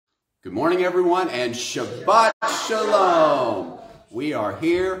Good morning, everyone, and Shabbat Shalom. We are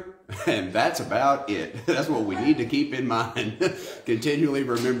here, and that's about it. That's what we need to keep in mind. Continually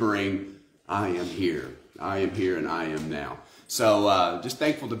remembering, I am here. I am here, and I am now. So just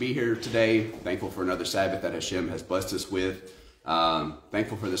thankful to be here today. Thankful for another Sabbath that Hashem has blessed us with.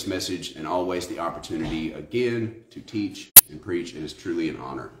 Thankful for this message, and always the opportunity again to teach and preach. It is truly an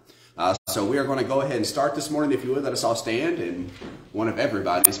honor. So we are going to go ahead and start this morning. If you would, let us all stand in one of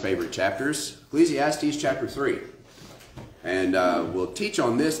everybody's favorite chapters, Ecclesiastes chapter 3. And we'll teach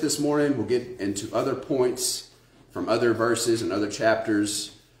on this morning. We'll get into other points from other verses and other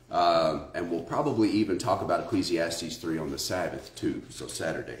chapters. And we'll probably even talk about Ecclesiastes 3 on the Sabbath too, so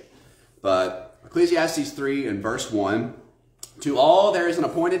Saturday. But Ecclesiastes 3 and verse 1, to all there is an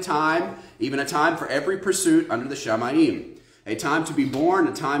appointed time, even a time for every pursuit under the Shamayim. A time to be born,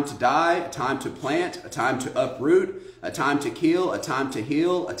 a time to die, a time to plant, a time to uproot, a time to kill, a time to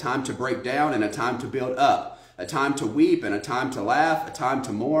heal, a time to break down, and a time to build up, a time to weep, and a time to laugh, a time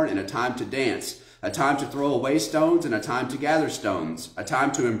to mourn, and a time to dance, a time to throw away stones, and a time to gather stones, a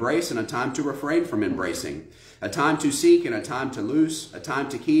time to embrace, and a time to refrain from embracing, a time to seek, and a time to loose, a time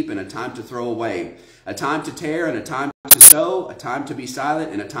to keep, and a time to throw away, a time to tear, and a time to sow, a time to be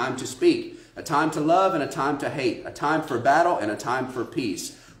silent, and a time to speak, a time to love and a time to hate, a time for battle and a time for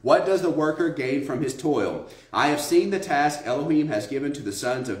peace. What does the worker gain from his toil? I have seen the task Elohim has given to the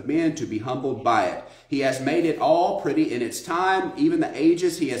sons of men to be humbled by it. He has made it all pretty in its time, even the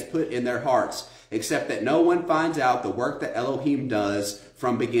ages he has put in their hearts, except that no one finds out the work that Elohim does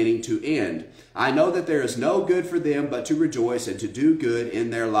from beginning to end. I know that there is no good for them but to rejoice and to do good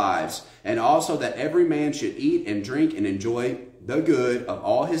in their lives, and also that every man should eat and drink and enjoy the good of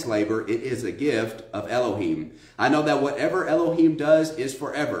all his labor. It is a gift of Elohim. I know that whatever Elohim does is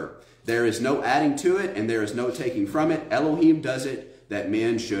forever. There is no adding to it, and there is no taking from it. Elohim does it, that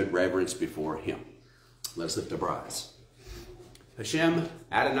men should reverence before him. Let us lift up our eyes. Hashem,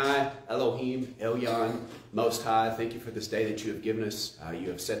 Adonai, Elohim, Elyon, Most High, thank you for this day that you have given us. You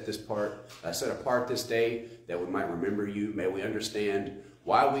have set apart this day that we might remember you. May we understand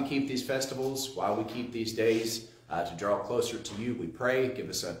why we keep these festivals, why we keep these days, to draw closer to you. We pray, give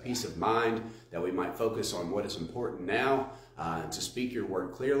us a peace of mind that we might focus on what is important now, to speak your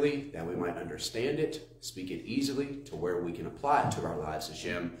word clearly, that we might understand it, speak it easily to where we can apply it to our lives,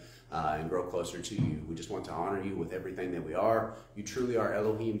 Hashem, and grow closer to you. We just want to honor you with everything that we are. You truly are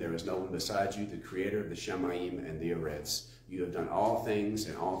Elohim. There is no one besides you, the creator of the Shamayim and the Arets. You have done all things,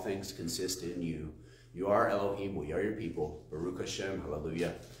 and all things consist in you. You are Elohim. We are your people. Baruch Hashem.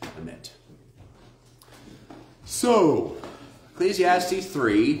 Hallelujah. Amen. So, Ecclesiastes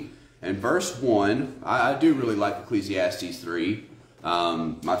 3 and verse 1, I do really like Ecclesiastes 3.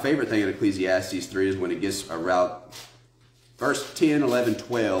 My favorite thing in Ecclesiastes 3 is when it gets around verse 10, 11,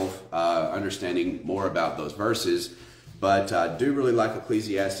 12, understanding more about those verses. But I do really like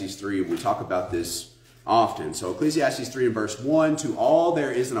Ecclesiastes 3, and we talk about this often. So Ecclesiastes 3 and verse 1, to all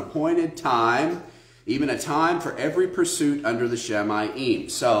there is an appointed time, even a time for every pursuit under the Shamayim.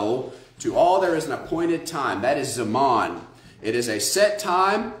 So, to all there is an appointed time. That is Zaman. It is a set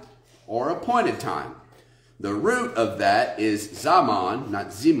time or appointed time. The root of that is Zaman, not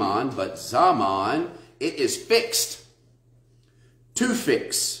Ziman, but Zaman. It is fixed. To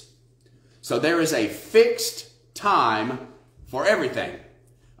fix. So there is a fixed time for everything.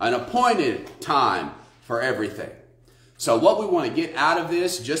 An appointed time for everything. So what we want to get out of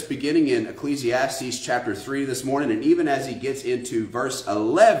this, just beginning in Ecclesiastes chapter 3 this morning, and even as he gets into verse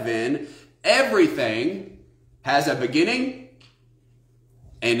 11, everything has a beginning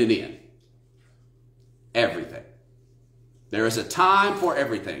and an end. Everything. There is a time for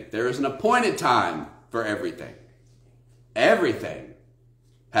everything. There is an appointed time for everything. Everything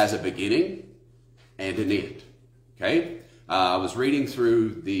has a beginning and an end. Okay? I was reading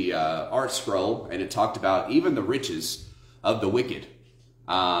through the art scroll, and it talked about even the riches of the wicked.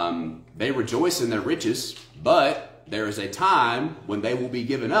 They rejoice in their riches, but there is a time when they will be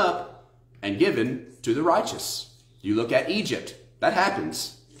given up and given to the righteous. You look at Egypt. That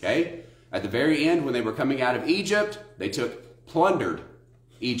happens. Okay? At the very end, when they were coming out of Egypt, they plundered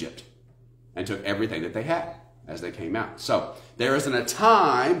Egypt and took everything that they had as they came out. So there is an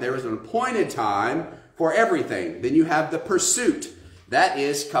appointed time for everything. Then you have the pursuit. That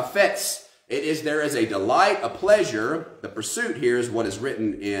is kafetz. There is a delight, a pleasure. The pursuit here is what is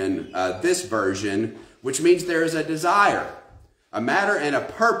written in this version, which means there is a desire, a matter and a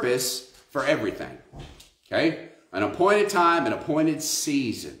purpose for everything. Okay? An appointed time, an appointed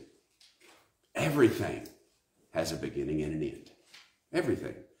season. Everything has a beginning and an end.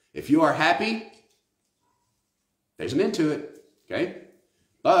 Everything. If you are happy, there's an end to it. Okay?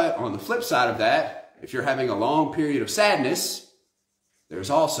 But on the flip side of that, if you're having a long period of sadness, there's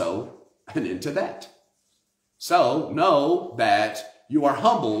also an end to that. So know that you are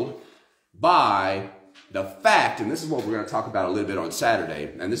humbled by the fact, and this is what we're going to talk about a little bit on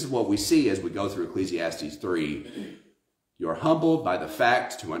Saturday, and this is what we see as we go through Ecclesiastes 3. You're humbled by the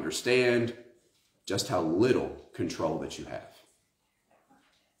fact to understand just how little control that you have.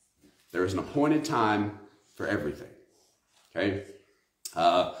 There is an appointed time for everything. Okay?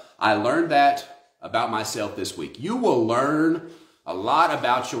 I learned that about myself this week. You will learn a lot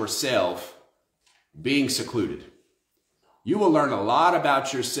about yourself being secluded. You will learn a lot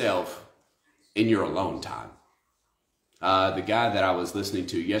about yourself in your alone time. The guy that I was listening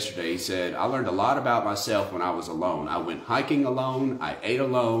to yesterday, he said, I learned a lot about myself when I was alone. I went hiking alone. I ate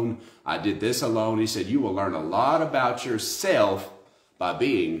alone. I did this alone. He said, you will learn a lot about yourself by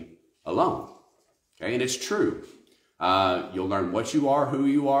being alone. Okay, and it's true. You'll learn what you are, who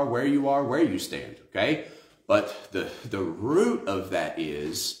you are, where you stand. Okay, but the root of that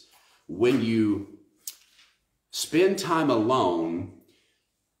is when you spend time alone,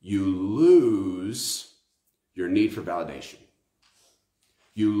 you lose your need for validation.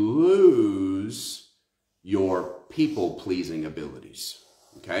 You lose your people-pleasing abilities,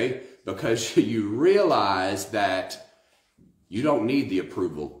 okay? Because you realize that you don't need the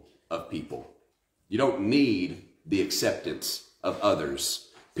approval of people. You don't need the acceptance of others.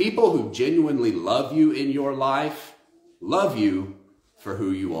 People who genuinely love you in your life love you for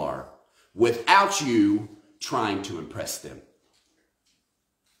who you are without you trying to impress them.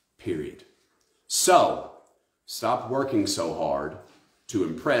 Period. So, stop working so hard to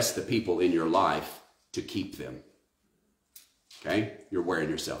impress the people in your life to keep them. Okay? You're wearing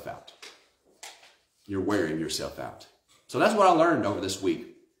yourself out. You're wearing yourself out. So that's what I learned over this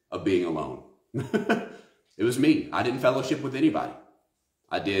week of being alone. It was me. I didn't fellowship with anybody.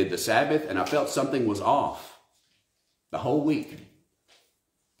 I did the Sabbath and I felt something was off the whole week.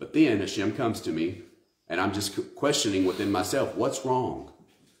 But then Hashem comes to me and I'm just questioning within myself, what's wrong?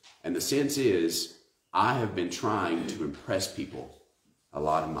 And the sense is, I have been trying to impress people a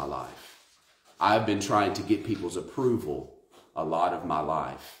lot of my life. I've been trying to get people's approval a lot of my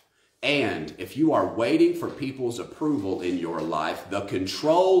life. And if you are waiting for people's approval in your life, the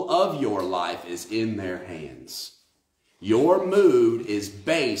control of your life is in their hands. Your mood is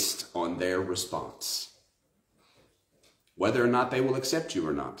based on their response, whether or not they will accept you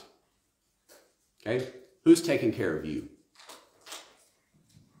or not. Okay? Who's taking care of you?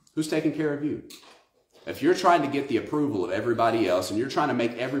 Who's taking care of you? If you're trying to get the approval of everybody else and you're trying to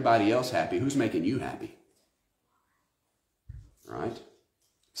make everybody else happy, who's making you happy? Right?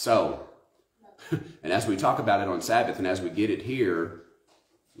 So, and as we talk about it on Sabbath and as we get it here,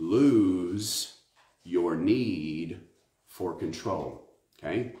 lose your need for control.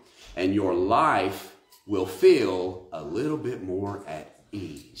 Okay? And your life will feel a little bit more at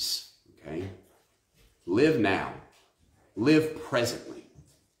ease. Okay? Live now. Live presently.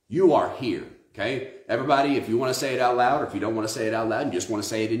 You are here. Okay? Everybody, if you want to say it out loud or if you don't want to say it out loud, you just want to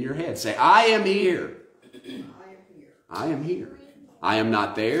say it in your head. Say, I am here. I am here. I am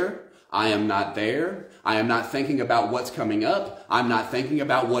not there. I am not there. I am not thinking about what's coming up. I'm not thinking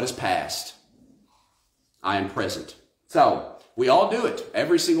about what is past. I am present. So, we all do it.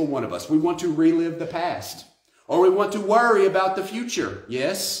 Every single one of us. We want to relive the past. Or we want to worry about the future.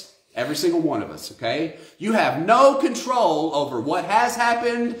 Yes. Every single one of us, okay? You have no control over what has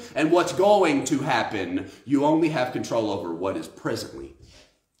happened and what's going to happen. You only have control over what is presently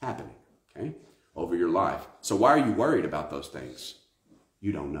happening, okay? Over your life. So why are you worried about those things?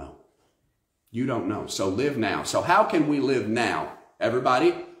 You don't know. You don't know. So live now. So how can we live now?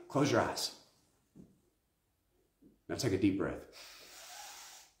 Everybody, close your eyes. Now take a deep breath.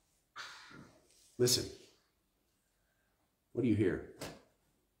 Listen. What do you hear?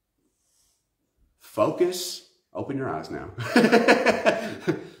 Focus, open your eyes now.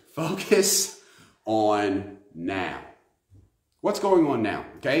 Focus on now. What's going on now,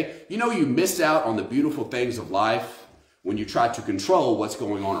 okay? You know you miss out on the beautiful things of life when you try to control what's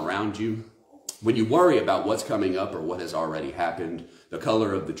going on around you. When you worry about what's coming up or what has already happened, the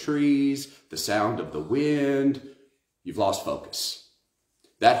color of the trees, the sound of the wind, you've lost focus.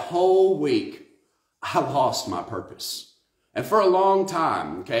 That whole week, I lost my purpose. And for a long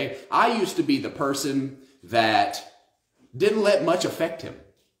time, okay, I used to be the person that didn't let much affect him.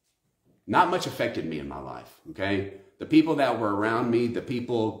 Not much affected me in my life, okay? The people that were around me, the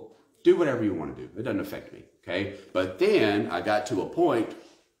people, do whatever you want to do. It doesn't affect me, okay? But then I got to a point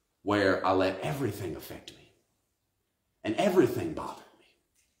where I let everything affect me. And everything bothered me,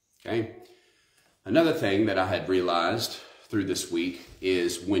 okay? Another thing that I had realized through this week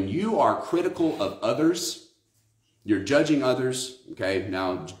is when you are critical of others, you're judging others, okay?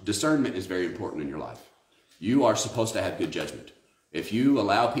 Now, discernment is very important in your life. You are supposed to have good judgment. If you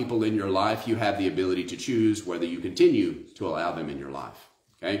allow people in your life, you have the ability to choose whether you continue to allow them in your life,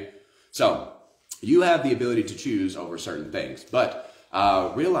 okay? So, you have the ability to choose over certain things, but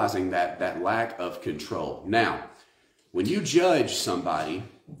realizing that lack of control. Now, when you judge somebody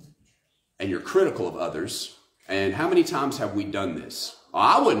and you're critical of others, and how many times have we done this? Oh,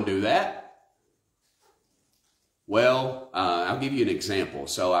 I wouldn't do that. Well, I'll give you an example.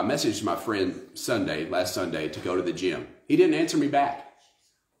 So I messaged my friend last Sunday, to go to the gym. He didn't answer me back.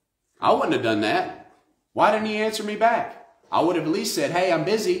 I wouldn't have done that. Why didn't he answer me back? I would have at least said, hey, I'm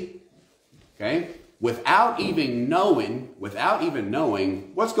busy. Okay? Without even knowing what's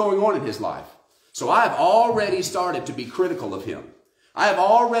going on in his life. So I have already started to be critical of him. I have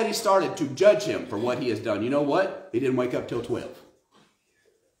already started to judge him for what he has done. You know what? He didn't wake up till 12.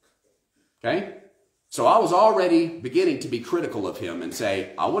 Okay? So I was already beginning to be critical of him and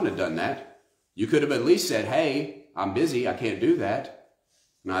say, I wouldn't have done that. You could have at least said, hey, I'm busy, I can't do that.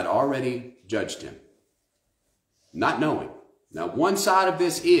 And I'd already judged him. Not knowing. Now, one side of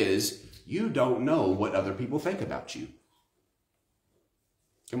this is you don't know what other people think about you.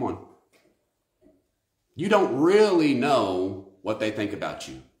 Come on. You don't really know what they think about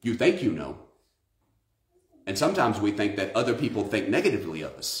you. You think you know. And sometimes we think that other people think negatively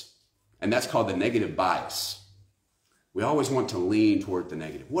of us. And that's called the negative bias. We always want to lean toward the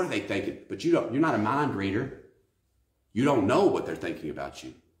negative. What are they thinking? But you're not a mind reader. You don't know what they're thinking about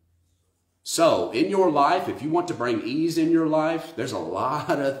you. So in your life, if you want to bring ease in your life, there's a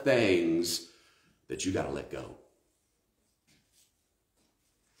lot of things that you got to let go.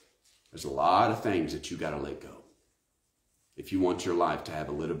 There's a lot of things that you got to let go if you want your life to have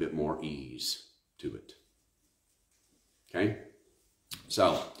a little bit more ease to it. Okay?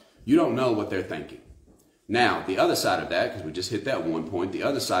 So you don't know what they're thinking. Now, the other side of that, because we just hit that one point, the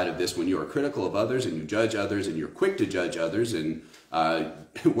other side of this, when you are critical of others and you judge others and you're quick to judge others and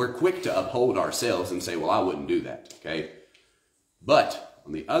we're quick to uphold ourselves and say, well, I wouldn't do that, okay? But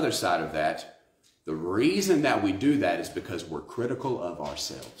on the other side of that, the reason that we do that is because we're critical of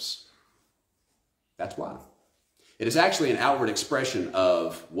ourselves. That's why. It is actually an outward expression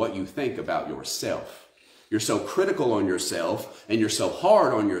of what you think about yourself. You're so critical on yourself and you're so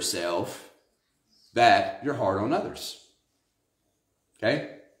hard on yourself that you're hard on others.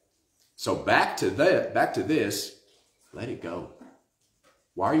 Okay? So back to this, let it go.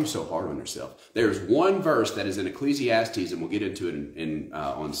 Why are you so hard on yourself? There's one verse that is in Ecclesiastes, and we'll get into it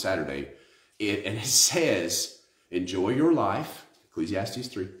on Saturday. And it says, enjoy your life, Ecclesiastes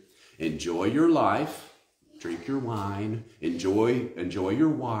 3. Enjoy your life, drink your wine, enjoy your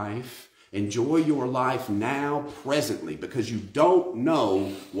wife. Enjoy your life now, presently, because you don't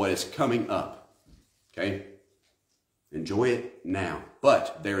know what is coming up, okay? Enjoy it now.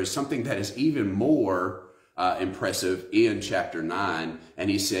 But there is something that is even more impressive in chapter 9, and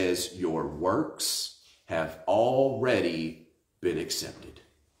he says, your works have already been accepted.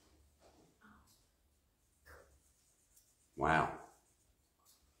 Wow.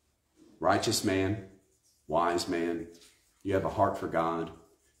 Righteous man, wise man, you have a heart for God.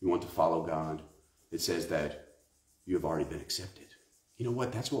 You want to follow God. It says that you have already been accepted. You know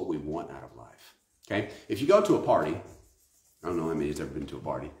what? That's what we want out of life. Okay? If you go to a party, I don't know how many has ever been to a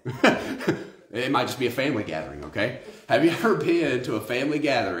party. It might just be a family gathering, okay? Have you ever been to a family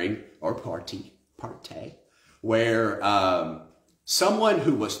gathering or party, where someone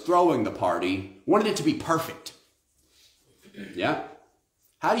who was throwing the party wanted it to be perfect? Yeah?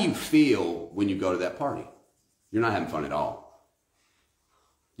 How do you feel when you go to that party? You're not having fun at all.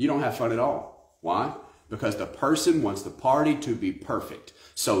 You don't have fun at all. Why? Because the person wants the party to be perfect.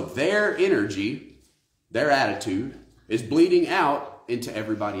 So their energy, their attitude is bleeding out into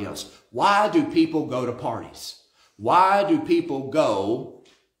everybody else. Why do people go to parties? Why do people go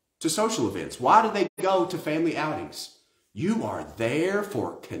to social events? Why do they go to family outings? You are there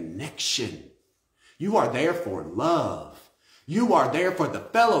for connection. You are there for love. You are there for the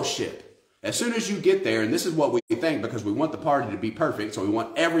fellowship. As soon as you get there, and this is what we think because we want the party to be perfect, so we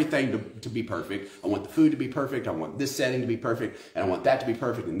want everything to be perfect. I want the food to be perfect. I want this setting to be perfect, and I want that to be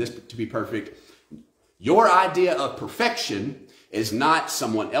perfect, and this to be perfect. Your idea of perfection is not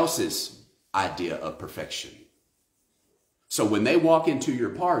someone else's idea of perfection. So when they walk into your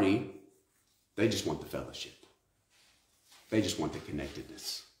party, they just want the fellowship. They just want the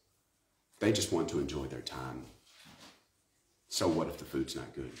connectedness. They just want to enjoy their time. So what if the food's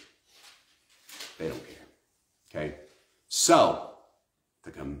not good? They don't care. Okay? So,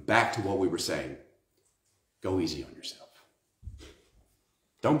 to come back to what we were saying, go easy on yourself.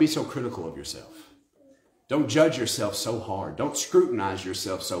 Don't be so critical of yourself. Don't judge yourself so hard. Don't scrutinize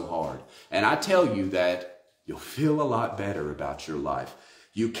yourself so hard. And I tell you that you'll feel a lot better about your life.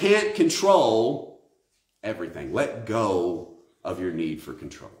 You can't control everything. Let go of your need for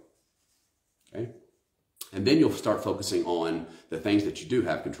control. Okay? And then you'll start focusing on the things that you do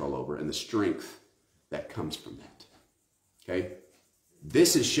have control over and the strength that comes from that. Okay?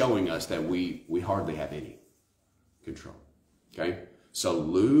 This is showing us that we hardly have any control. Okay? So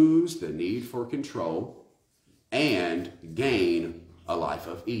lose the need for control and gain a life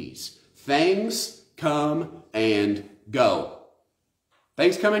of ease. Things come and go.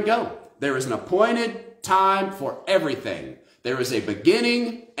 Things come and go. There is an appointed time for everything. There is a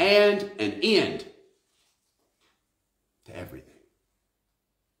beginning and an end to everything.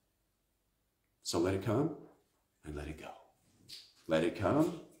 So let it come and let it go. Let it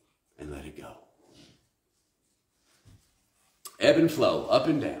come and let it go. Ebb and flow, up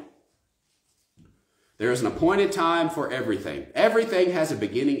and down. There is an appointed time for everything. Everything has a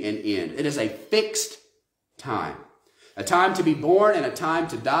beginning and end. It is a fixed time. A time to be born and a time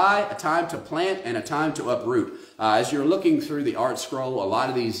to die, a time to plant and a time to uproot. As you're looking through the art scroll, a lot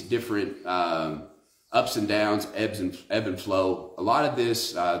of these different ups and downs, ebb and flow, a lot of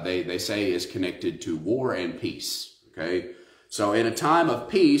this they say is connected to war and peace. Okay, so in a time of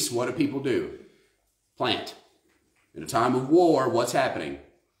peace, what do people do? Plant. In a time of war, what's happening?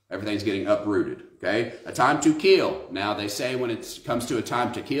 Everything's getting uprooted. Okay, a time to kill. Now they say when it comes to a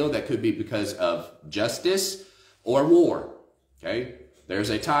time to kill, that could be because of justice or war. Okay, there's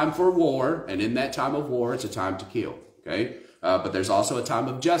a time for war, and in that time of war, it's a time to kill. Okay, but there's also a time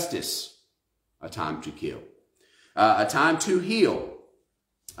of justice, a time to kill, a time to heal.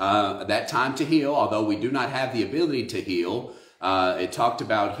 That time to heal, although we do not have the ability to heal, it talked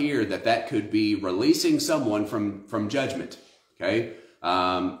about here that could be releasing someone from judgment. Okay,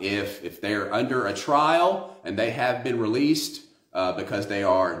 if they're under a trial and they have been released because they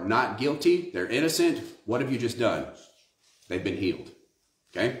are not guilty, they're innocent, what have you just done? They've been healed.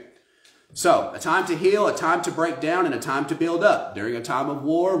 Okay? So, a time to heal, a time to break down, and a time to build up. During a time of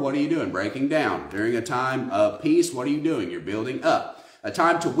war, what are you doing? Breaking down. During a time of peace, what are you doing? You're building up. A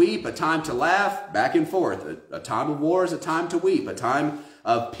time to weep, a time to laugh, back and forth. A time of war is a time to weep. A time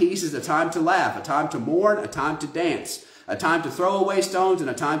of peace is a time to laugh. A time to mourn, a time to dance. A time to throw away stones and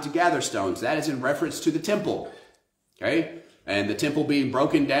a time to gather stones. That is in reference to the temple. Okay? And the temple being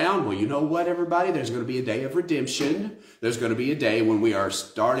broken down, well, you know what, everybody? There's going to be a day of redemption. There's going to be a day when we are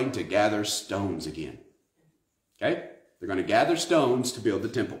starting to gather stones again. Okay? They're going to gather stones to build the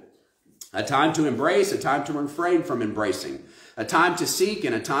temple. A time to embrace, a time to refrain from embracing. A time to seek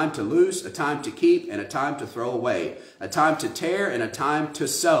and a time to loose. A time to keep and a time to throw away. A time to tear and a time to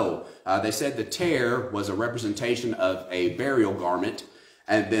sow. They said the tear was a representation of a burial garment,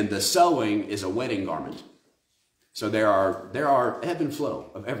 and then the sewing is a wedding garment. So there are ebb and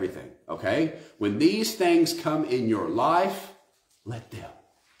flow of everything, okay? When these things come in your life, let them.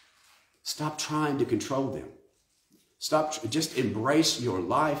 Stop trying to control them. Just embrace your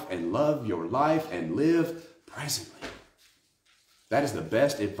life and love your life and live presently. That is the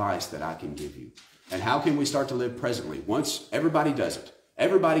best advice that I can give you. And how can we start to live presently? Once everybody does it.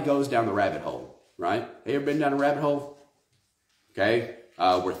 Everybody goes down the rabbit hole, right? Have you ever been down a rabbit hole? Okay?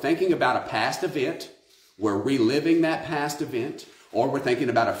 We're thinking about a past event. We're reliving that past event, or we're thinking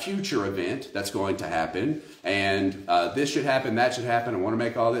about a future event that's going to happen, and this should happen, that should happen, I want to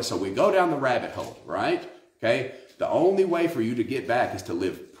make all this. So we go down the rabbit hole, right? Okay? The only way for you to get back is to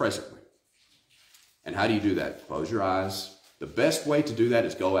live presently. And how do you do that? Close your eyes. The best way to do that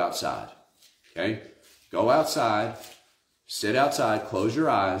is go outside. Okay? Go outside, sit outside, close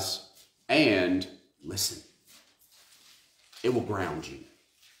your eyes, and listen. It will ground you.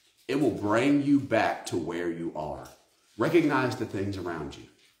 It will bring you back to where you are. Recognize the things around you.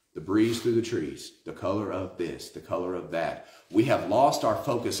 The breeze through the trees, the color of this, the color of that. We have lost our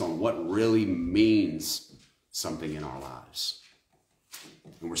focus on what really means something in our lives.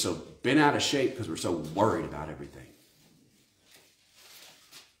 And we're so bent out of shape because we're so worried about everything.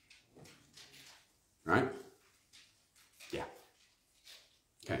 Right? Yeah.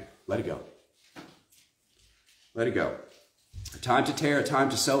 Okay, let it go. Let it go. A time to tear, a time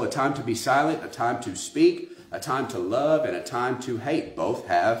to sow, a time to be silent, a time to speak, a time to love, and a time to hate. Both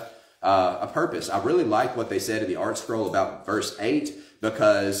have a purpose. I really like what they said in the art scroll about verse 8,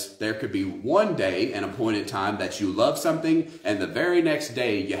 because there could be one day, an appointed time, that you love something, and the very next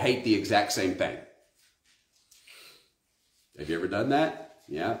day you hate the exact same thing. Have you ever done that?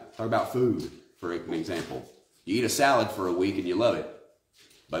 Yeah. Talk about food, for an example. You eat a salad for a week and you love it.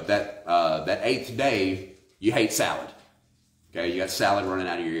 But that 8th day, you hate salad. Okay, you got salad running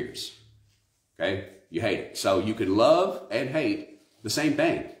out of your ears. Okay, you hate it. So you can love and hate the same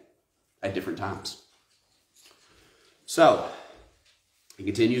thing at different times. So he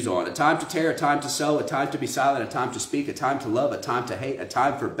continues on. A time to tear, a time to sow, a time to be silent, a time to speak, a time to love, a time to hate, a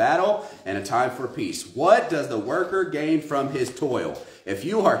time for battle, and a time for peace. What does the worker gain from his toil? If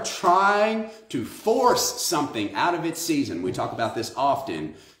you are trying to force something out of its season, we talk about this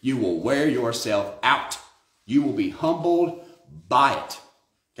often, you will wear yourself out. You will be humbled by it.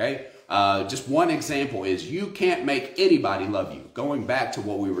 Okay? Just one example is you can't make anybody love you. Going back to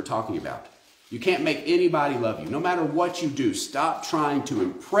what we were talking about. You can't make anybody love you. No matter what you do, stop trying to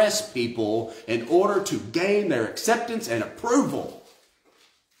impress people in order to gain their acceptance and approval.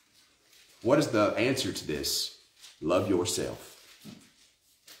 What is the answer to this? Love yourself.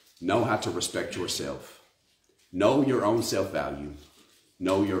 Know how to respect yourself. Know your own self-value.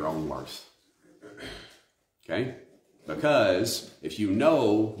 Know your own worth. Okay? Because if you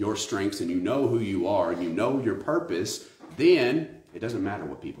know your strengths and you know who you are and you know your purpose, then it doesn't matter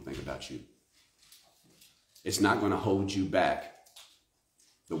what people think about you. It's not going to hold you back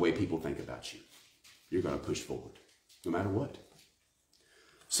the way people think about you. You're going to push forward no matter what.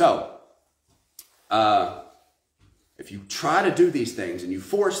 So, if you try to do these things and you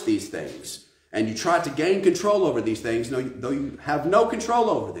force these things and you try to gain control over these things, though you have no control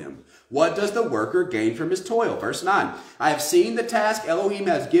over them, what does the worker gain from his toil? Verse 9, I have seen the task Elohim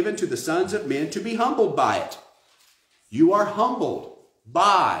has given to the sons of men to be humbled by it. You are humbled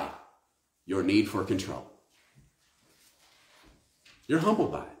by your need for control. You're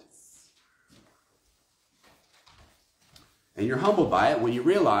humbled by it. And you're humbled by it when you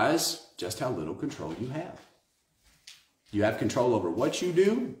realize just how little control you have. You have control over what you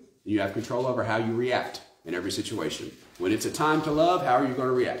do, and you have control over how you react in every situation. When it's a time to love, how are you going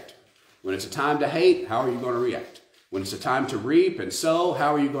to react? When it's a time to hate, how are you going to react? When it's a time to reap and sow,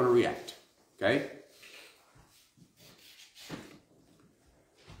 how are you going to react? Okay?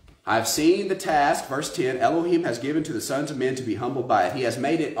 I've seen the task, verse 10, Elohim has given to the sons of men to be humbled by it. He has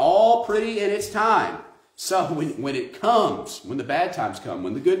made it all pretty in its time. So when it comes, when the bad times come,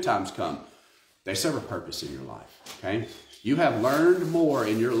 when the good times come, they serve a purpose in your life. Okay? You have learned more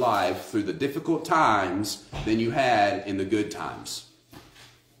in your life through the difficult times than you had in the good times.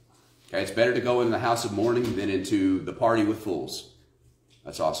 Okay? It's better to go into the house of mourning than into the party with fools.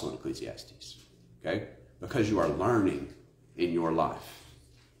 That's also in Ecclesiastes. Okay? Because you are learning in your life.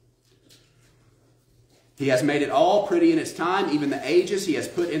 He has made it all pretty in its time, even the ages he has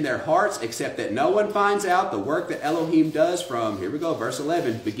put in their hearts, except that no one finds out the work that Elohim does from, here we go, verse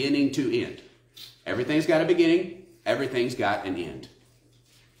 11, beginning to end. Everything's got a beginning, everything's got an end.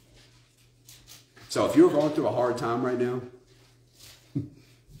 So if you're going through a hard time right now,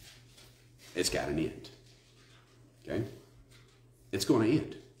 it's got an end. Okay? It's going to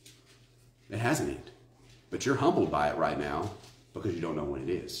end. It has an end. But you're humbled by it right now because you don't know when it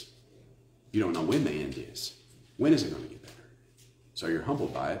is. You don't know when the end is. When is it going to get better? So you're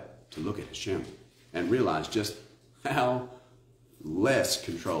humbled by it to look at Hashem and realize just how less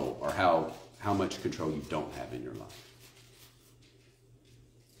control or how much control you don't have in your life.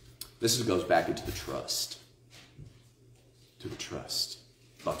 This goes back into the trust. To the trust.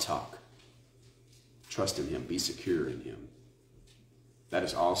 Batak. Trust in him. Be secure in him. That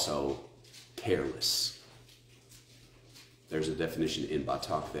is also careless. There's a definition in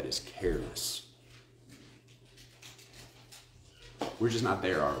Batak that is careless. We're just not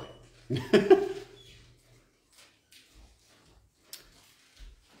there, are we?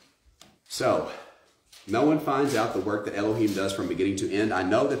 So, no one finds out the work that Elohim does from beginning to end. I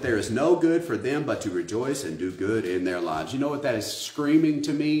know that there is no good for them but to rejoice and do good in their lives. You know what that is screaming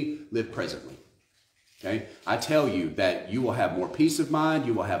to me? Live presently. Okay? I tell you that you will have more peace of mind,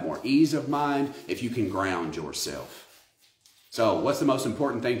 you will have more ease of mind if you can ground yourself. So, what's the most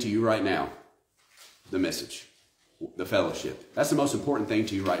important thing to you right now? The message, the fellowship. That's the most important thing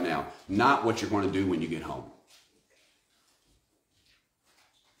to you right now, not what you're going to do when you get home.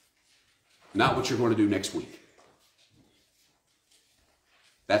 Not what you're going to do next week.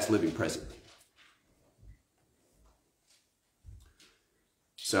 That's living presently.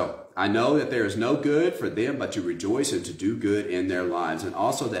 So, I know that there is no good for them but to rejoice and to do good in their lives, and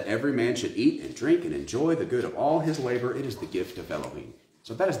also that every man should eat and drink and enjoy the good of all his labor. It is the gift of Elohim.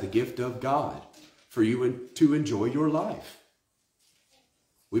 So that is the gift of God for you to enjoy your life.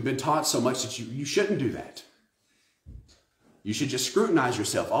 We've been taught so much that you shouldn't do that. You should just scrutinize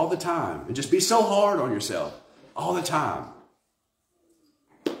yourself all the time and just be so hard on yourself all the time.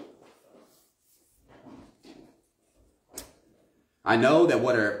 I know that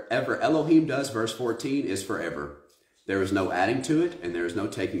whatever Elohim does, verse 14, is forever. There is no adding to it, and there is no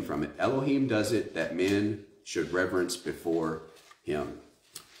taking from it. Elohim does it that men should reverence before him.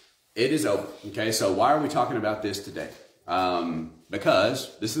 It is over. Okay, so why are we talking about this today?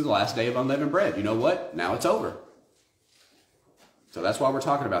 Because this is the last day of unleavened bread. You know what? Now it's over. So that's why we're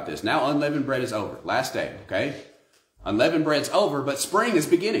talking about this. Now unleavened bread is over. Last day, okay? Unleavened bread's over, but spring is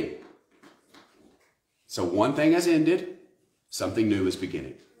beginning. So one thing has ended, something new is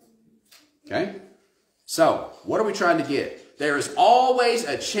beginning. Okay? So, what are we trying to get? There is always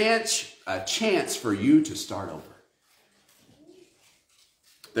a chance for you to start over.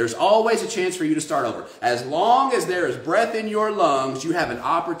 There's always a chance for you to start over. As long as there is breath in your lungs, you have an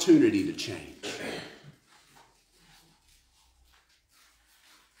opportunity to change.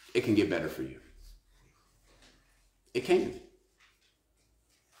 It can get better for you. It can.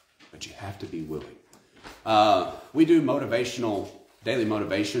 But you have to be willing. We do daily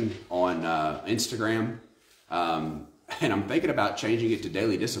motivation on Instagram. And I'm thinking about changing it to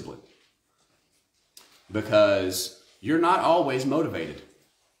daily discipline. Because you're not always motivated.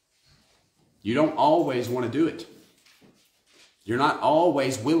 You don't always want to do it. You're not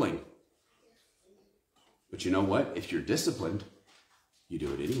always willing. But you know what? If you're disciplined, you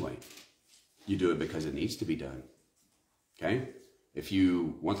do it anyway. You do it because it needs to be done. Okay? If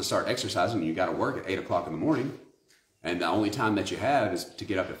you want to start exercising and you got to work at 8 o'clock in the morning, and the only time that you have is to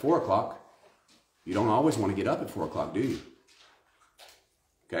get up at 4 o'clock, you don't always want to get up at 4 o'clock, do you?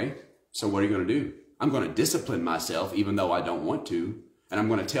 Okay? So what are you going to do? I'm going to discipline myself even though I don't want to, and I'm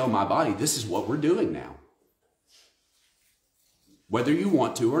going to tell my body, this is what we're doing now. Whether you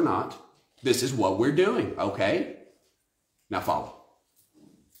want to or not, this is what we're doing, okay? Now follow.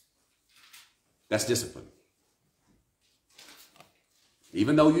 That's discipline.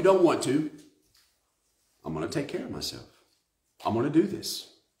 Even though you don't want to, I'm going to take care of myself. I'm going to do this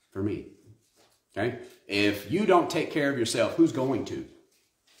for me. Okay? If you don't take care of yourself, who's going to?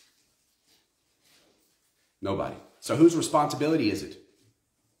 Nobody. So whose responsibility is it?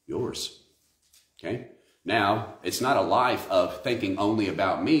 Yours. Okay? Now, it's not a life of thinking only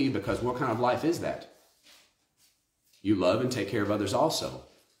about me, because what kind of life is that? You love and take care of others also.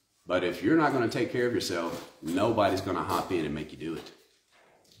 But if you're not going to take care of yourself, nobody's going to hop in and make you do it.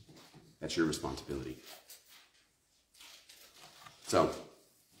 That's your responsibility. So,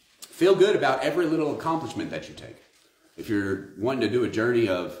 feel good about every little accomplishment that you take. If you're wanting to do a journey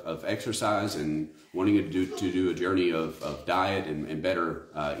of exercise and wanting to do a journey of diet and better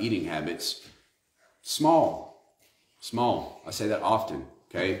eating habits, small. I say that often,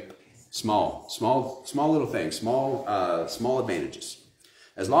 okay? Small little things, small advantages.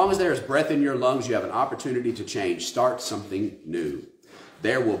 As long as there is breath in your lungs, you have an opportunity to change. Start something new.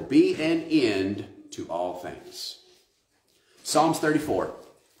 There will be an end to all things. Psalms 34.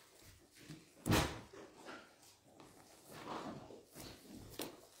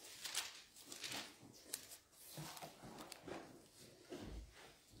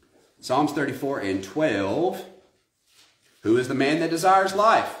 Psalms 34 and 12. Who is the man that desires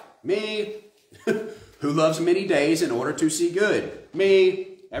life? Me. Who loves many days in order to see good? Me.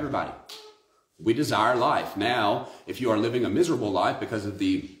 Everybody. We desire life. Now, if you are living a miserable life because of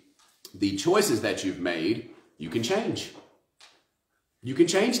the choices that you've made, you can change. You can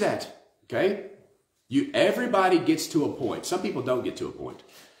change that. Okay? Everybody gets to a point. Some people don't get to a point.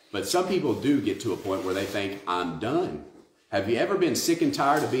 But some people do get to a point where they think, I'm done. Have you ever been sick and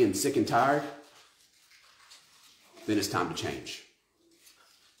tired of being sick and tired? Then it's time to change.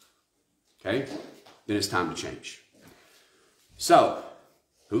 Okay? Then it's time to change. So,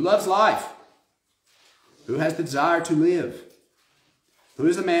 who loves life? Who has the desire to live? Who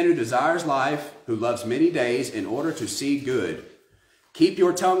is the man who desires life, who loves many days in order to see good? Keep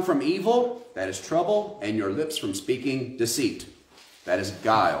your tongue from evil, that is trouble, and your lips from speaking deceit. That is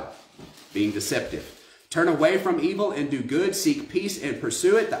guile, being deceptive. Turn away from evil and do good. Seek peace and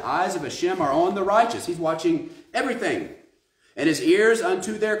pursue it. The eyes of Hashem are on the righteous. He's watching everything. And his ears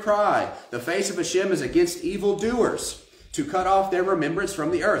unto their cry. The face of Hashem is against evildoers, to cut off their remembrance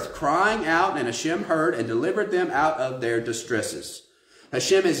from the earth. Crying out, and Hashem heard and delivered them out of their distresses.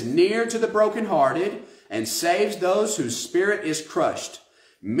 Hashem is near to the brokenhearted and saves those whose spirit is crushed.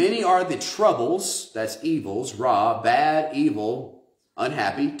 Many are the troubles, that's evils, ra, bad, evil,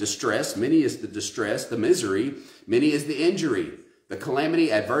 unhappy, distress. Many is the distress, the misery. Many is the injury, the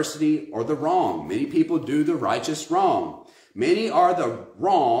calamity, adversity, or the wrong. Many people do the righteous wrong. Many are the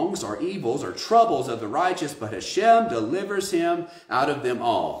wrongs or evils or troubles of the righteous, but Hashem delivers him out of them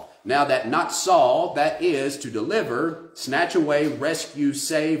all. Now that not Saul, that is to deliver, snatch away, rescue,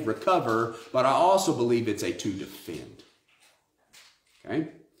 save, recover, but I also believe it's a to defend. Okay?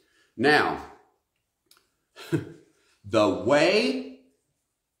 Now, The way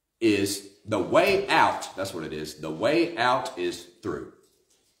out. That's what it is. The way out is through.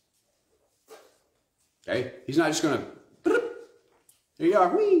 Okay? He's not just going to, here you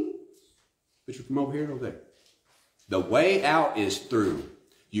are, whee. Put you from over here to over there. The way out is through.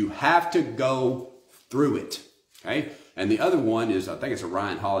 You have to go through it. Okay? And the other one is, I think it's a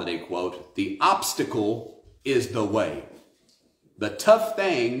Ryan Holiday quote, the obstacle is the way. The tough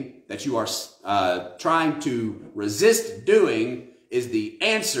thing that you are trying to resist doing is the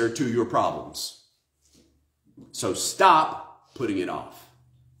answer to your problems. So stop putting it off.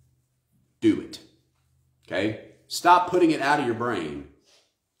 Do it. Okay? Stop putting it out of your brain.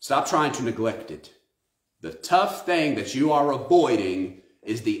 Stop trying to neglect it. The tough thing that you are avoiding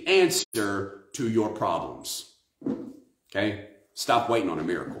is the answer to your problems. Okay? Stop waiting on a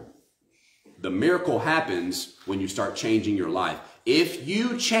miracle. The miracle happens when you start changing your life. If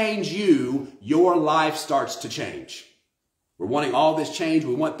you change you, your life starts to change. We're wanting all this change.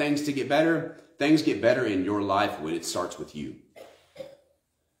 We want things to get better. Things get better in your life when it starts with you.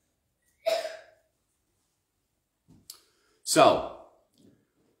 So,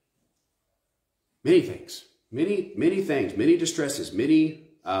 many things, many things, many distresses, many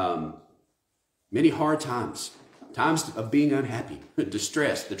hard times, times of being unhappy,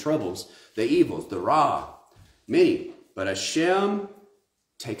 distress, the troubles, the evils, the raw, many. But Hashem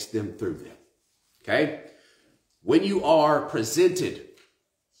takes them through them. Okay? When you are presented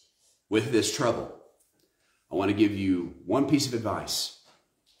with this trouble, I want to give you one piece of advice.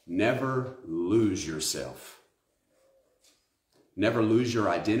 Never lose yourself. Never lose your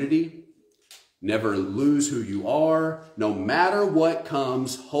identity. Never lose who you are. No matter what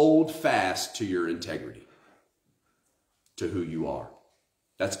comes, hold fast to your integrity, to who you are.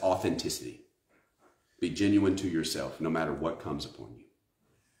 That's authenticity. Be genuine to yourself, no matter what comes upon you.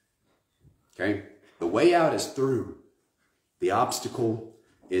 Okay? The way out is through. The obstacle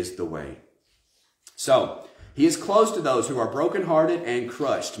is the way. So, he is close to those who are brokenhearted and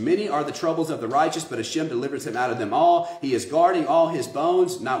crushed. Many are the troubles of the righteous, but Hashem delivers him out of them all. He is guarding all his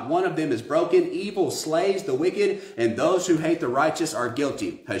bones. Not one of them is broken. Evil slays the wicked, and those who hate the righteous are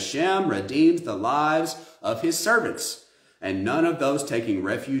guilty. Hashem redeems the lives of his servants, and none of those taking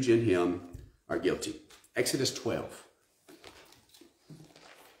refuge in him are guilty. Exodus 12.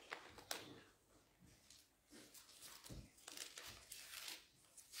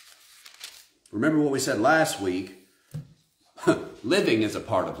 Remember what we said last week. Living is a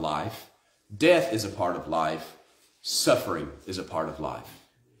part of life. Death is a part of life. Suffering is a part of life.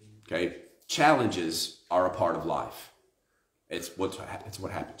 Okay? Challenges are a part of life. It's what happens.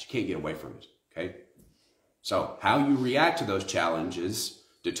 You can't get away from it. Okay? So how you react to those challenges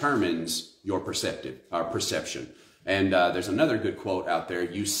determines your perception. And there's another good quote out there.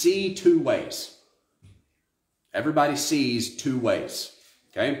 You see two ways. Everybody sees two ways.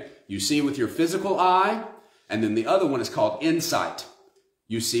 Okay? You see with your physical eye, and then the other one is called insight.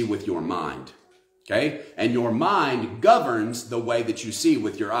 You see with your mind. Okay? And your mind governs the way that you see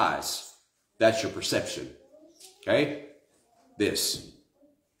with your eyes. That's your perception. Okay? This.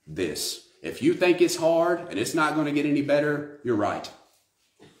 If you think it's hard and it's not going to get any better, you're right.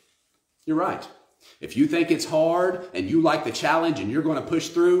 You're right. If you think it's hard and you like the challenge and you're going to push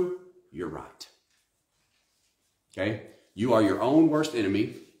through, you're right. Okay? You are your own worst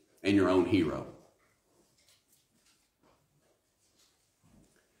enemy and your own hero.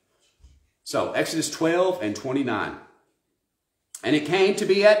 So, Exodus 12 and 29. And it came to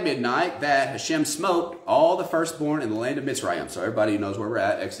be at midnight that Hashem smote all the firstborn in the land of Mitzrayim. So everybody knows where we're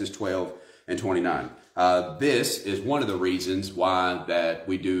at, Exodus 12 and 29. This is one of the reasons why that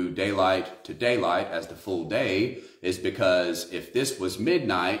we do daylight to daylight as the full day, is because if this was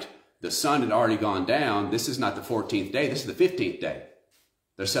midnight, the sun had already gone down. This is not the 14th day. This is the 15th day.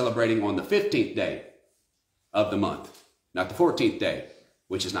 They're celebrating on the 15th day of the month, not the 14th day,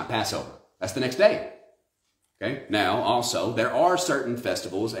 which is not Passover. That's the next day. Okay. Now, also, there are certain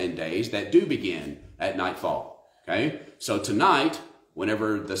festivals and days that do begin at nightfall. Okay. So tonight,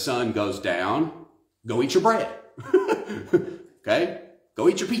 whenever the sun goes down, go eat your bread. Okay. Go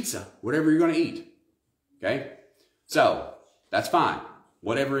eat your pizza, whatever you're going to eat. Okay. So that's fine,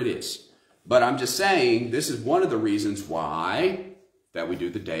 whatever it is. But I'm just saying, this is one of the reasons why that we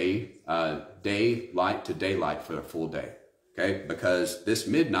do the daylight to daylight for a full day. Okay. Because this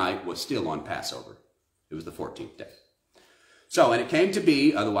midnight was still on Passover. It was the 14th day. So, and it came to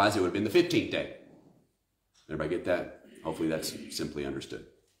be, otherwise it would have been the 15th day. Everybody get that? Hopefully that's simply understood.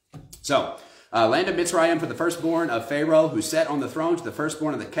 So, Land of Mitzrayim for the firstborn of Pharaoh, who sat on the throne, to the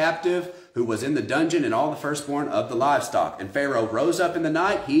firstborn of the captive, who was in the dungeon, and all the firstborn of the livestock. And Pharaoh rose up in the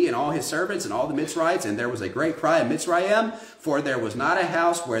night, he and all his servants and all the Mitzrites, and there was a great cry in Mitzrayim, for there was not a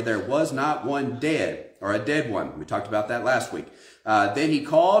house where there was not one dead, or a dead one. We talked about that last week. Then he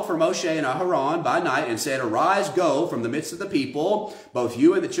called for Moshe and Aharon by night and said, Arise, go from the midst of the people, both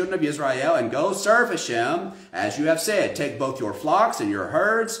you and the children of Israel, and go serve Hashem, as you have said. Take both your flocks and your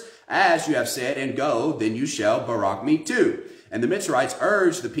herds, as you have said, and go, then you shall barak me too. And the Mitzrites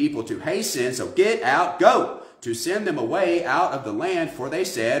urged the people to hasten, so get out, go, to send them away out of the land, for they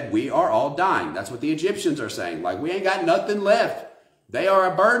said, we are all dying. That's what the Egyptians are saying. Like, we ain't got nothing left. They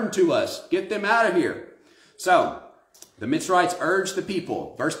are a burden to us. Get them out of here. So the Mitzrites urged the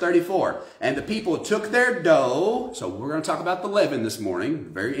people, verse 34, and the people took their dough. So we're going to talk about the leaven this morning, the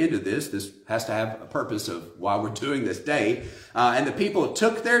very end of this. This has to have a purpose of why we're doing this day. And the people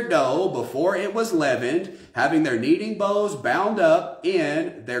took their dough before it was leavened, having their kneading bowls bound up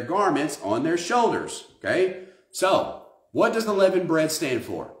in their garments on their shoulders. Okay, so what does the leavened bread stand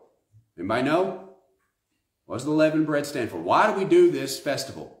for? Anybody know? What does the leavened bread stand for? Why do we do this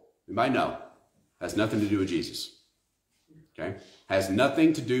festival? Anybody know? Has nothing to do with Jesus. Okay? Has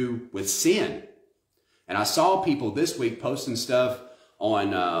nothing to do with sin. And I saw people this week posting stuff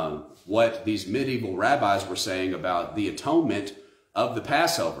on what these medieval rabbis were saying about the atonement of the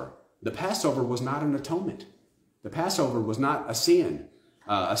Passover. The Passover was not an atonement. The Passover was not a sin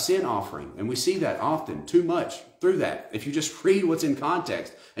offering. And we see that often, too much, through that. If you just read what's in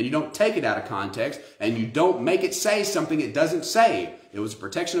context and you don't take it out of context and you don't make it say something it doesn't say, it was a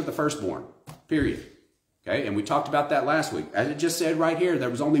protection of the firstborn, period. Okay, and we talked about that last week. As it just said right here,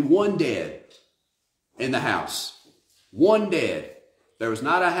 there was only one dead in the house. One dead. There was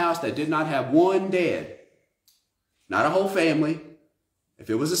not a house that did not have one dead. Not a whole family.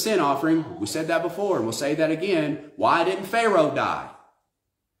 If it was a sin offering, we said that before, and we'll say that again. Why didn't Pharaoh die?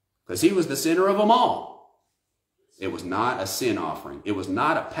 Because he was the sinner of them all. It was not a sin offering. It was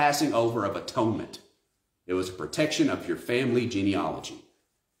not a passing over of atonement. It was a protection of your family genealogy.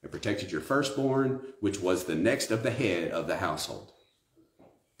 It protected your firstborn, which was the next of the head of the household.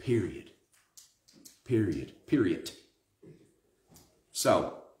 Period. Period. Period.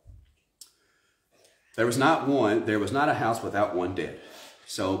 So, there was not a house without one dead.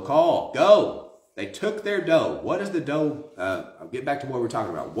 So go. They took their dough. What is the dough? I'll get back to what we're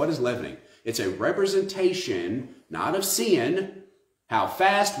talking about. What is leavening? It's a representation, not of sin, how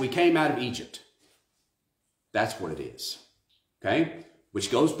fast we came out of Egypt. That's what it is. Okay? Which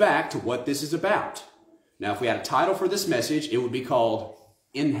goes back to what this is about. Now, if we had a title for this message, it would be called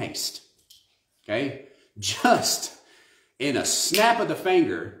In Haste. Okay? Just in a snap of the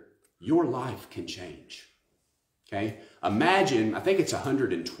finger, your life can change. Okay? Imagine, I think it's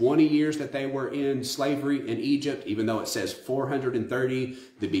 120 years that they were in slavery in Egypt, even though it says 430.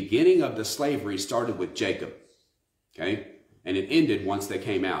 The beginning of the slavery started with Jacob. Okay? And it ended once they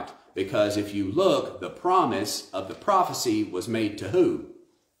came out. Because if you look, the promise of the prophecy was made to who?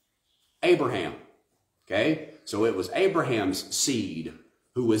 Abraham. Okay? So it was Abraham's seed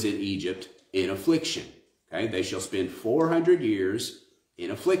who was in Egypt in affliction. Okay? They shall spend 400 years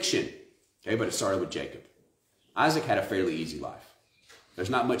in affliction. Okay? But it started with Jacob. Isaac had a fairly easy life. There's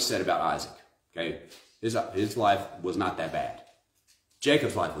not much said about Isaac. Okay? His life was not that bad.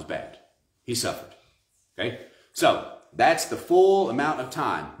 Jacob's life was bad. He suffered. Okay? So, that's the full amount of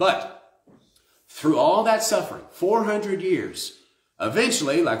time. But through all that suffering, 400 years,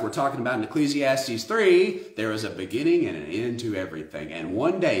 eventually, like we're talking about in Ecclesiastes 3, there is a beginning and an end to everything. And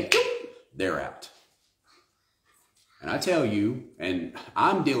one day, they're out. And I tell you, and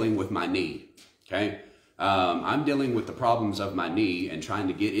I'm dealing with my knee, okay? I'm dealing with the problems of my knee and trying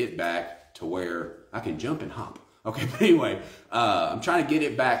to get it back to where I can jump and hop. Okay, but anyway, I'm trying to get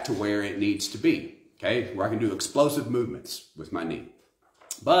it back to where it needs to be. Okay, where I can do explosive movements with my knee.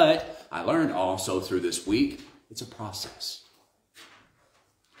 But I learned also through this week, it's a process.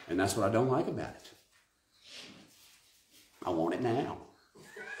 And that's what I don't like about it. I want it now.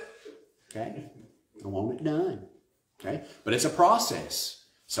 Okay? I want it done. Okay? But it's a process.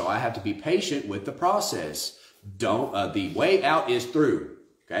 So I have to be patient with the process. The way out is through.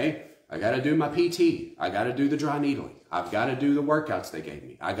 Okay? I got to do my PT. I got to do the dry needling. I've got to do the workouts they gave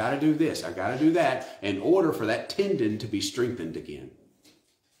me. I got to do this. I got to do that in order for that tendon to be strengthened again.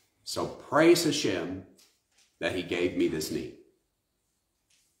 So praise Hashem that he gave me this knee.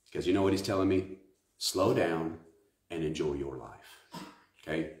 Because you know what he's telling me? Slow down and enjoy your life.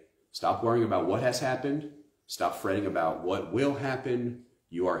 Okay? Stop worrying about what has happened. Stop fretting about what will happen.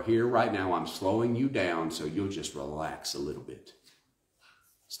 You are here right now. I'm slowing you down so you'll just relax a little bit.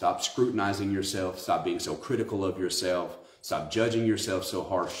 Stop scrutinizing yourself. Stop being so critical of yourself. Stop judging yourself so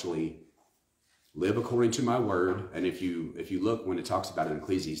harshly. Live according to my word. And if you look, when it talks about it in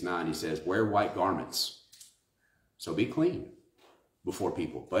Ecclesiastes 9, he says, wear white garments. So be clean before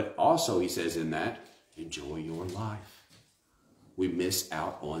people. But also, he says in that, enjoy your life. We miss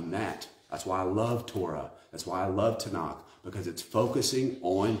out on that. That's why I love Torah. That's why I love Tanakh, because it's focusing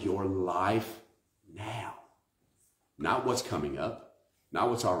on your life now. Not what's coming up, not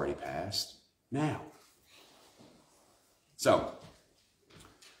what's already passed, now. So,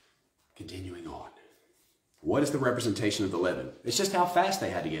 continuing on. What is the representation of the leaven? It's just how fast they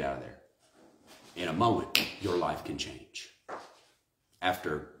had to get out of there. In a moment, your life can change.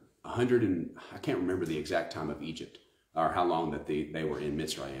 After I can't remember the exact time of Egypt, or how long that they were in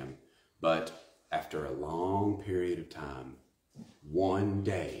Mitzrayim, but after a long period of time, one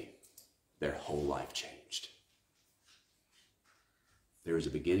day, their whole life changed. There is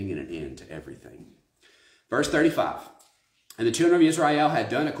a beginning and an end to everything. Verse 35. And the children of Israel had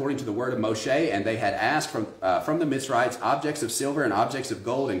done according to the word of Moshe, and they had asked from the Mitzrites objects of silver and objects of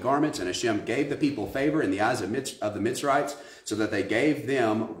gold and garments, and Hashem gave the people favor in the eyes of the Mitzrites, so that they gave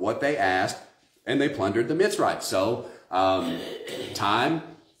them what they asked, and they plundered the Mitzrites. So, time,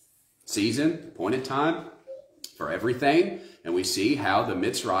 season, appointed time for everything, and we see how the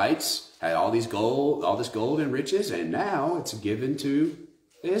Mitzrites had all this gold and riches, and now it's given to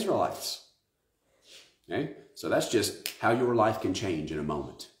the Israelites. Okay? So that's just how your life can change in a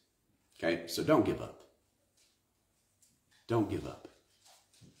moment. Okay? So don't give up. Don't give up.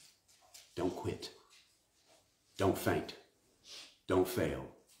 Don't quit. Don't faint. Don't fail.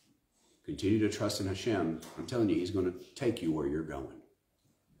 Continue to trust in Hashem. I'm telling you, he's going to take you where you're going.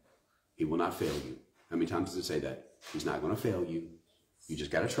 He will not fail you. How many times does it say that? He's not going to fail you. You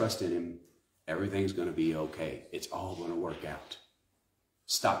just got to trust in him. Everything's going to be okay. It's all going to work out.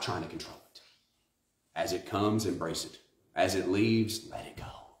 Stop trying to control it. As it comes, embrace it. As it leaves, let it go.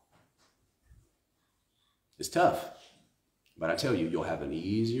 It's tough, but I tell you, you'll have an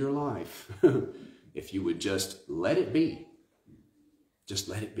easier life if you would just let it be. Just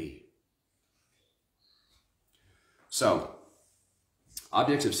let it be. So,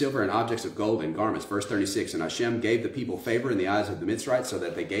 objects of silver and objects of gold and garments. Verse 36, and Hashem gave the people favor in the eyes of the Mitzrites, so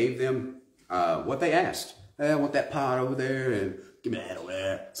that they gave them what they asked. Hey, I want that pot over there, and give me that over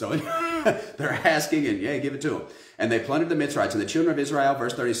there. So they're asking, and yeah, give it to them. And they plundered the Mitzrites. And the children of Israel,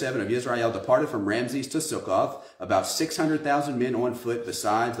 verse 37, of Israel departed from Ramses to Succoth, about 600,000 men on foot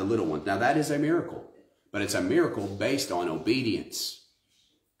besides the little ones. Now that is a miracle, but it's a miracle based on obedience.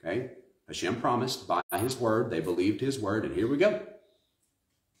 Okay? Hashem promised by his word. They believed his word, and here we go.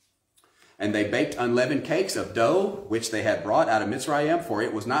 And they baked unleavened cakes of dough, which they had brought out of Mitzrayim, for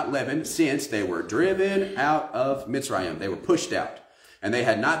it was not leavened, since they were driven out of Mitzrayim. They were pushed out. And they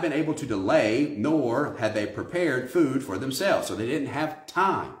had not been able to delay, nor had they prepared food for themselves. So they didn't have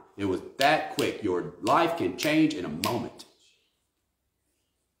time. It was that quick. Your life can change in a moment.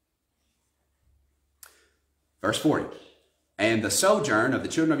 Verse 40. And the sojourn of the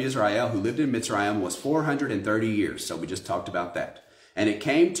children of Israel who lived in Mitzrayim was 430 years. So we just talked about that. And it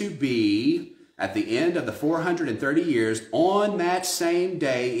came to be at the end of the 430 years, on that same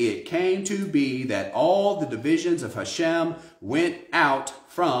day, it came to be that all the divisions of Hashem went out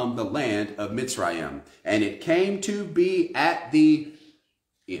from the land of Mitzrayim. And it came to be at the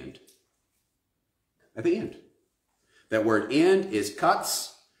end. At the end. That word end is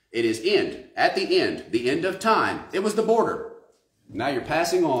katz. It is end. At the end of time. It was the border. Now you're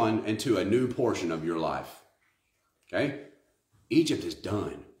passing on into a new portion of your life. Okay? Egypt is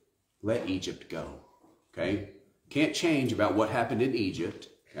done. Let Egypt go. Okay? Can't change about what happened in Egypt.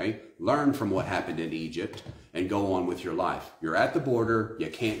 Okay? Learn from what happened in Egypt and go on with your life. You're at the border. You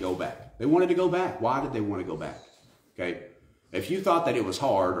can't go back. They wanted to go back. Why did they want to go back? Okay? If you thought that it was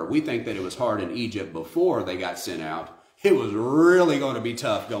hard, or we think that it was hard in Egypt before they got sent out, it was really going to be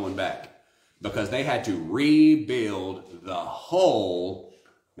tough going back, because they had to rebuild the whole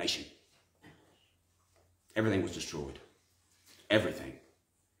nation. Everything was destroyed. Everything.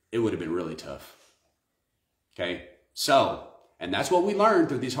 It would have been really tough. Okay? So, and that's what we learned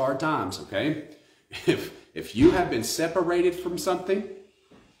through these hard times, okay? If you have been separated from something,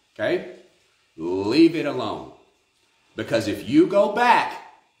 okay, leave it alone. Because if you go back,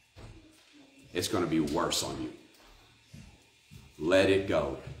 it's going to be worse on you. Let it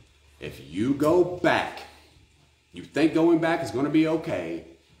go. If you go back, you think going back is going to be okay,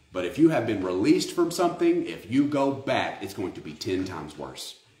 but if you have been released from something, if you go back, it's going to be 10 times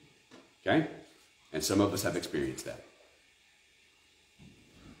worse. Okay? And some of us have experienced that.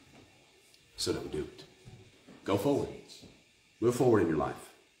 So don't do it. Go forward. Move forward in your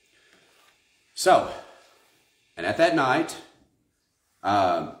life. So, and at that night,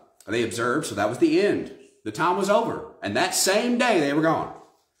 they observed, so that was the end. The time was over. And that same day they were gone.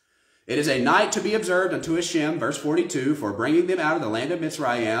 It is a night to be observed unto Hashem, verse 42, for bringing them out of the land of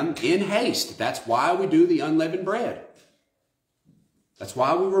Mitzrayim in haste. That's why we do the unleavened bread. That's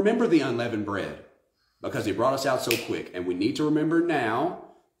why we remember the unleavened bread. Because he brought us out so quick. And we need to remember now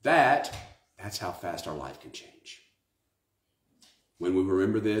that that's how fast our life can change. When we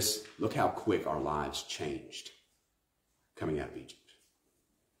remember this, look how quick our lives changed coming out of Egypt.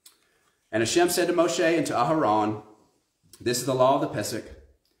 And Hashem said to Moshe and to Aharon, this is the law of the Pesach.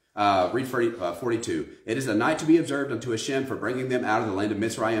 Read 42. It is a night to be observed unto Hashem for bringing them out of the land of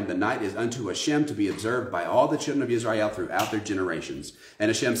Mitzrayim. The night is unto Hashem to be observed by all the children of Israel throughout their generations. And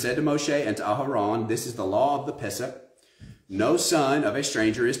Hashem said to Moshe and to Aharon, this is the law of the Pesach. No son of a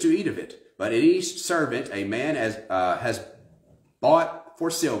stranger is to eat of it. But any servant a man has bought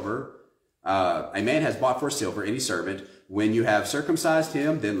for silver, any servant, when you have circumcised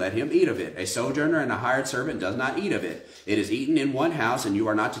him, then let him eat of it. A sojourner and a hired servant does not eat of it. It is eaten in one house, and you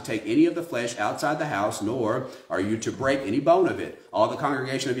are not to take any of the flesh outside the house, nor are you to break any bone of it. All the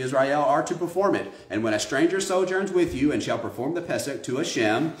congregation of Israel are to perform it. And when a stranger sojourns with you and shall perform the Pesach to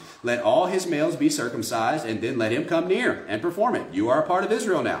Hashem, let all his males be circumcised, and then let him come near and perform it. You are a part of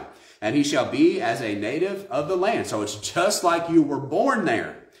Israel now. And he shall be as a native of the land. So it's just like you were born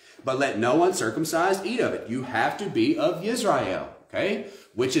there. But let no uncircumcised eat of it. You have to be of Israel, okay?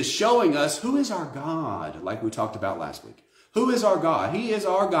 Which is showing us who is our God, like we talked about last week. Who is our God? He is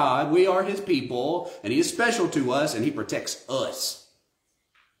our God. We are his people, and he is special to us, and he protects us.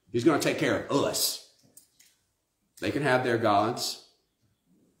 He's going to take care of us. They can have their gods,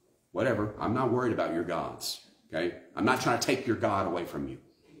 whatever. I'm not worried about your gods, okay? I'm not trying to take your God away from you.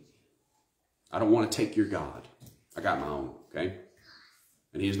 I don't want to take your God. I got my own, okay?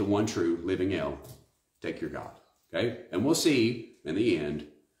 And he is the one true living El. Take your God. Okay? And we'll see in the end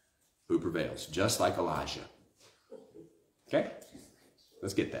who prevails. Just like Elijah. Okay?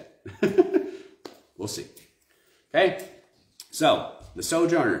 Let's get that. We'll see. Okay? So, the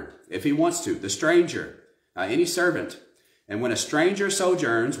sojourner, if he wants to. The stranger, any servant. And when a stranger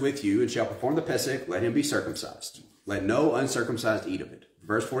sojourns with you and shall perform the Pesach, let him be circumcised. Let no uncircumcised eat of it.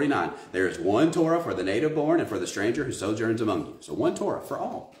 Verse 49, there is one Torah for the native born and for the stranger who sojourns among you. So one Torah for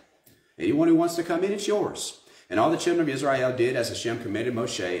all. Anyone who wants to come in, it's yours. And all the children of Israel did as Hashem commanded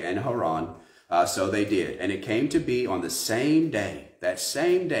Moshe and Haran, so they did. And it came to be on the same day that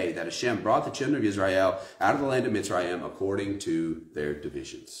Hashem brought the children of Israel out of the land of Mitzrayim according to their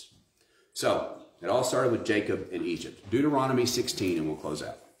divisions. So it all started with Jacob in Egypt. Deuteronomy 16, and we'll close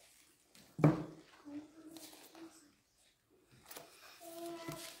out.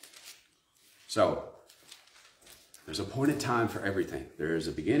 So, there's a point in time for everything. There is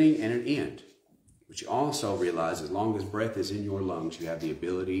a beginning and an end. But you also realize as long as breath is in your lungs, you have the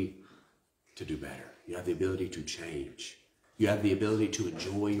ability to do better. You have the ability to change. You have the ability to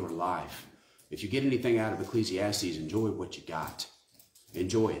enjoy your life. If you get anything out of Ecclesiastes, enjoy what you got.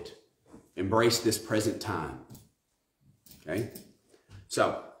 Enjoy it. Embrace this present time. Okay?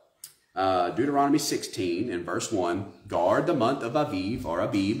 So, Deuteronomy 16 and verse 1, guard the month of Aviv or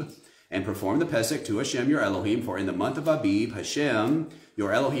Abib, and perform the Pesach to Hashem your Elohim, for in the month of Abib, Hashem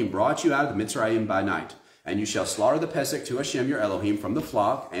your Elohim brought you out of the Mitzrayim by night. And you shall slaughter the Pesach to Hashem your Elohim from the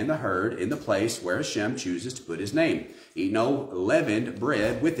flock and the herd in the place where Hashem chooses to put his name. Eat no leavened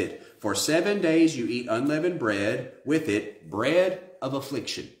bread with it. For 7 days you eat unleavened bread with it, bread of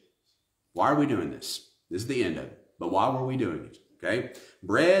affliction. Why are we doing this? This is the end of it. But why were we doing it? Okay?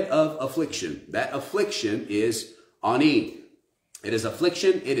 Bread of affliction. That affliction is ani. It is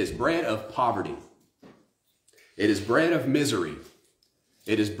affliction. It is bread of poverty. It is bread of misery.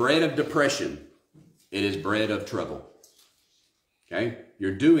 It is bread of depression. It is bread of trouble. Okay?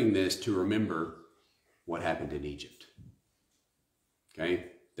 You're doing this to remember what happened in Egypt. Okay?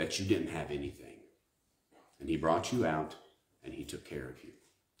 That you didn't have anything. And he brought you out and he took care of you.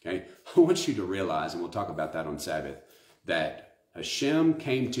 Okay? I want you to realize, and we'll talk about that on Sabbath, that Hashem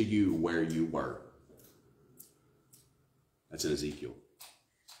came to you where you were. That's in Ezekiel.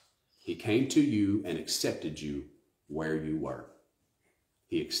 He came to you and accepted you where you were.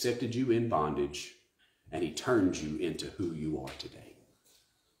 He accepted you in bondage, and he turned you into who you are today.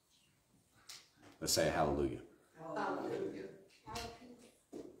 Let's say a hallelujah. Hallelujah.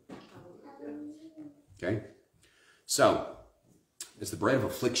 Okay? So, it's the bread of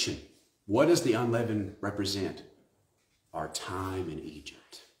affliction. What does the unleavened represent? Our time in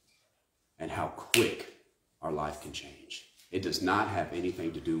Egypt and how quick our life can change. It does not have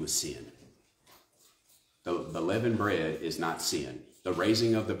anything to do with sin. The leavened bread is not sin. The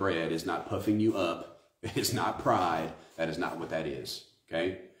raising of the bread is not puffing you up. It is not pride. That is not what that is,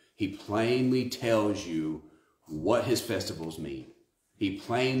 okay? He plainly tells you what his festivals mean. He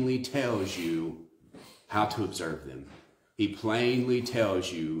plainly tells you how to observe them. He plainly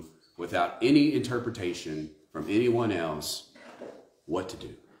tells you, without any interpretation from anyone else, what to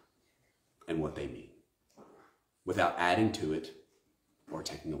do and what they mean, without adding to it or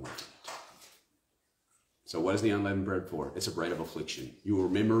taking away from it. So what is the unleavened bread for? It's a bread of affliction. You are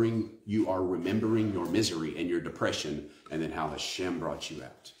remembering your misery and your depression, and then how Hashem brought you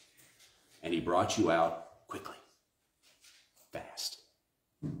out. And he brought you out quickly, fast.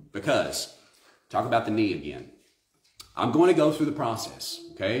 Because, talk about the knee again. I'm going to go through the process,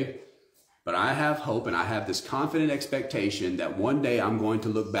 okay? But I have hope and I have this confident expectation that one day I'm going to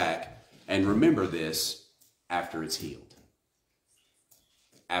look back and remember this after it's healed,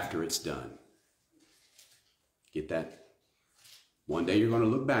 after it's done. Get that? One day you're going to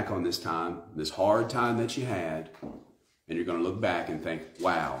look back on this time, this hard time that you had, and you're going to look back and think,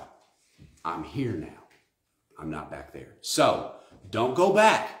 wow, I'm here now. I'm not back there. So don't go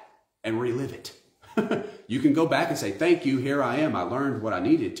back and relive it. You can go back and say, thank you, here I am. I learned what I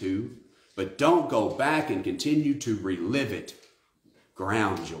needed to. But don't go back and continue to relive it.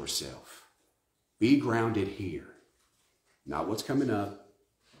 Ground yourself. Be grounded here. Not what's coming up,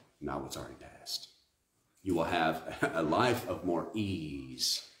 not what's already passed. You will have a life of more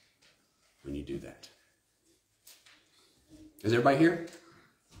ease when you do that. Is everybody here?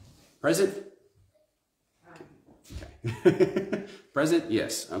 Present? Okay. Present?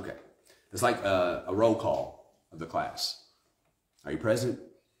 Yes. Okay. It's like a roll call of the class. Are you present?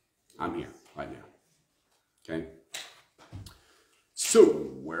 I'm here right now. Okay. So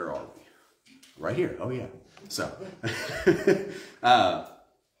where are we? Right here. Oh yeah. So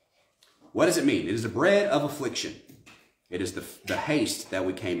what does it mean? It is the bread of affliction. It is the haste that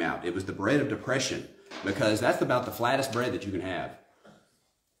we came out. It was the bread of depression, because that's about the flattest bread that you can have.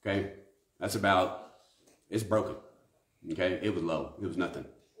 Okay. That's about, it's broken. Okay. It was low. It was nothing.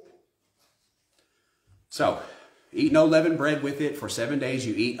 So eat no leavened bread with it. For 7 days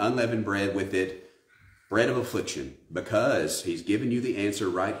you eat unleavened bread with it. Bread of affliction, because he's given you the answer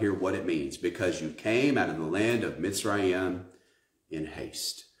right here what it means. Because you came out of the land of Mitzrayim in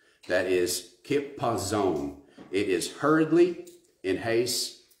haste. That is kippazon. It is hurriedly, in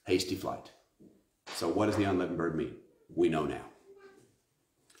haste, hasty flight. So what does the unleavened bread mean? We know now.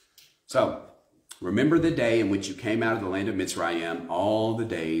 So remember the day in which you came out of the land of Mitzrayim, all the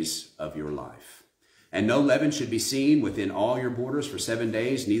days of your life. And no leaven should be seen within all your borders for 7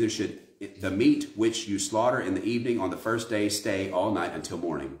 days, neither should the meat which you slaughter in the evening on the first day stay all night until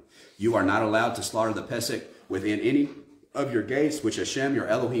morning. You are not allowed to slaughter the Pesach within any of your gates, which Hashem your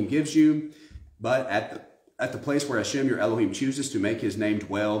Elohim gives you, but at the place where Hashem your Elohim chooses to make his name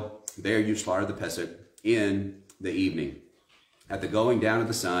dwell, there you slaughter the Pesach in the evening, at the going down of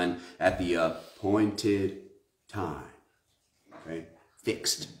the sun, at the appointed time. Okay,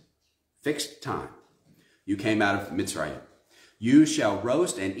 fixed time. You came out of Mitzrayim. You shall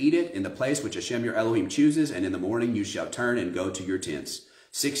roast and eat it in the place which Hashem your Elohim chooses, and in the morning you shall turn and go to your tents.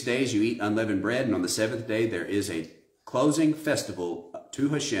 6 days you eat unleavened bread, and on the 7th day there is a closing festival to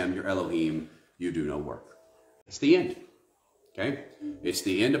Hashem your Elohim. You do no work. It's the end. Okay? It's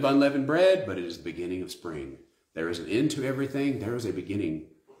the end of unleavened bread, but it is the beginning of spring. There is an end to everything. There is a beginning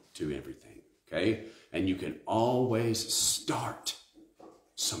to everything. Okay? And you can always start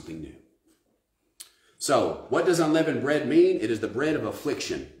something new. So, what does unleavened bread mean? It is the bread of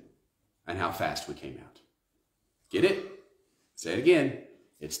affliction, and how fast we came out. Get it? Say it again.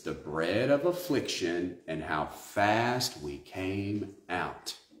 It's the bread of affliction, and how fast we came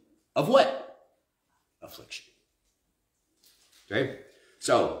out. Of what? Affliction. Okay?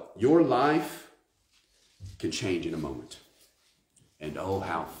 So, your life can change in a moment. And oh,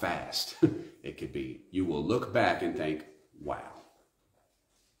 how fast it could be. You will look back and think, wow.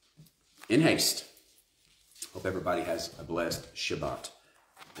 In haste. Hope everybody has a blessed Shabbat,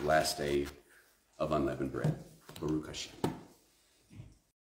 the last day of unleavened bread. Baruch Hashem.